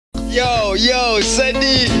Yo,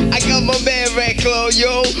 Sunny, I got my man Redclaw,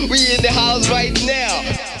 yo. We in the house right now.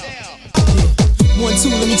 1, 2,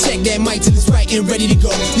 let me check that mic till it's right and ready to go.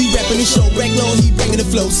 We rapping the show, Redclaw, he bringing the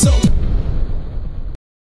flow. So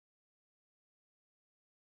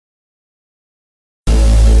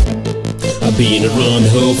I've been around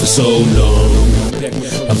the hood for so long.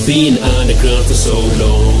 I've been underground for so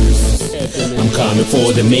long. I'm coming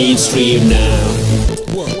for the mainstream now.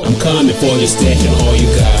 I'm coming for your station, all you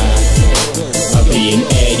got. I've been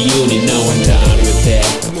at uni, now I'm done with that.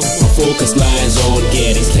 My focus lies on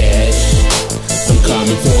getting cash. I'm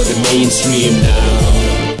coming for the mainstream now.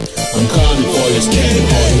 I'm coming for your station,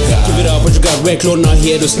 all you got. Give it up, what you got, Redclaw not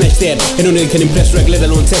here to snatch that. Ain't no nigga can impress reg, let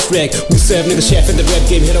alone test reg. We serve niggas chef in the rap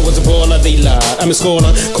game, hit I was a baller, they lied. I'm a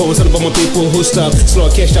scholar, concerned about my people who stop. Slow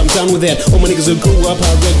cash, I'm done with that. All my niggas who grew up,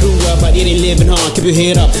 how Red grew up, but it ain't living hard. Keep your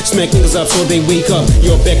head up, smack niggas up so they wake up.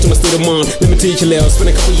 You're back to my state of mind, let me teach you little. Spend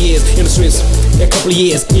a couple years in the streets, a couple of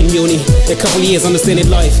years in uni, a couple of years understanding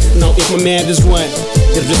life. Now if my man is right,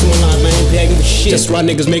 they're just my life, man, ain't begging for shit. Just raw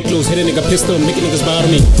niggas make clothes, hit a nigga pistol, making niggas bow to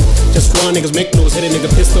me. Just raw niggas make clothes, hit a nigga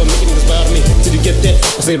pistol, making niggas bow to me. Did you get that?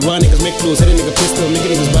 I said raw niggas make clothes, hit a nigga pistol,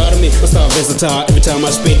 making niggas bow to me. I start versatile, every time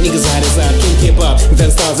I spit, niggas hide inside, can't keep up.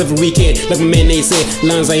 Invent styles every weekend, like my man they say.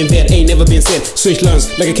 Lines I invent ain't never been said. Switch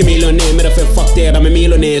lines like a chameleon name, matter of fact, fuck that, I'm a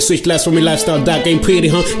millionaire. Switch class from my lifestyle, dark ain't pretty,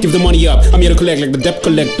 huh? Give the money up, I'm here to collect like the debt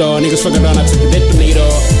collector. Niggas fuck around, I took the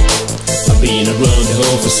detonator. I've been around the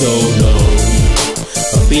hood for so long.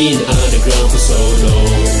 I've been underground for so long.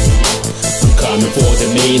 I'm coming for the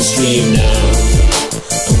mainstream now.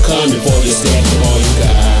 I'm coming for your stack and all you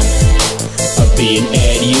got. I've been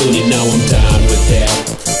at uni, now I'm done with that.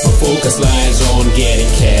 My focus lies on getting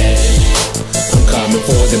cash. I'm coming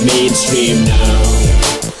for the mainstream now.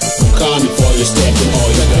 I'm coming for your stack and all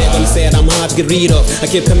you got. Like said, I'm hard to get rid of. I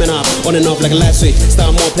keep coming up on and off like a light switch.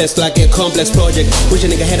 Start more plus like a complex project. Wish a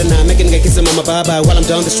nigga had a nine, make a nigga kiss him on my bye-bye. While I'm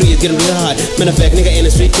down the street, it's getting real hard. Matter of fact, nigga ain't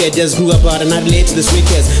a street kid, just grew up hard and I relate to the street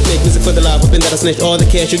kids. Make music for the life, hoping that I snatch all the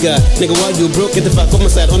cash you got. Nigga, why you broke? Get the fuck off my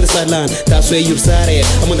side, on the sideline. That's where you decided.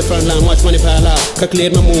 I'm on the front line, watch money pile out.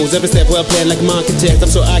 Calculate my moves, every step well planned like an architect.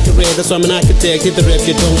 I'm so accurate, that's why I'm an architect. Hit the rep,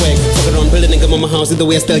 you don't wait. Fuck around, build a nigga on my house, either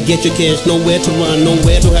way I still get your cash. Nowhere to run,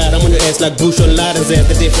 nowhere to hide. I'm on your ass like Bush on Ladders.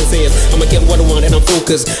 The difference is I'ma get what I want and I'm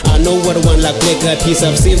focused. I know what I want like Black Eyed Peas.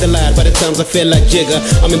 I've seen the light, but at times I feel like Jigger.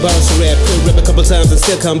 I'm embarrassed to rap, could rap a couple times and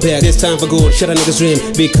still come back. This time for good, shut a nigga's dream.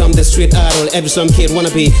 Become the street idol, every some kid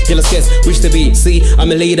wanna be. Jealous kids, wish to be. See,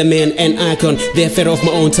 I'm a leader man and icon. They're fed off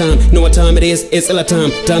my own time. Know what time it is? It's a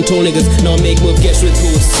time. Done two niggas, now I make move, get straight to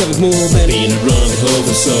it. 7th movement. Been around the hood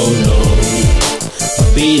for so long.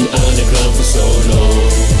 I've been underground for so long.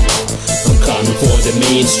 I'm coming for the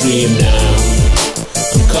mainstream now.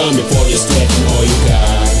 I'm coming for your stack and all you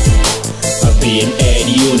got. I've been at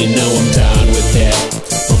uni, now I'm done with that.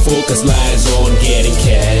 My focus lies on getting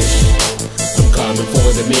cash. I'm coming for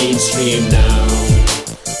the mainstream now.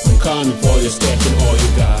 I'm coming for your stack and all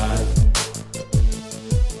you got.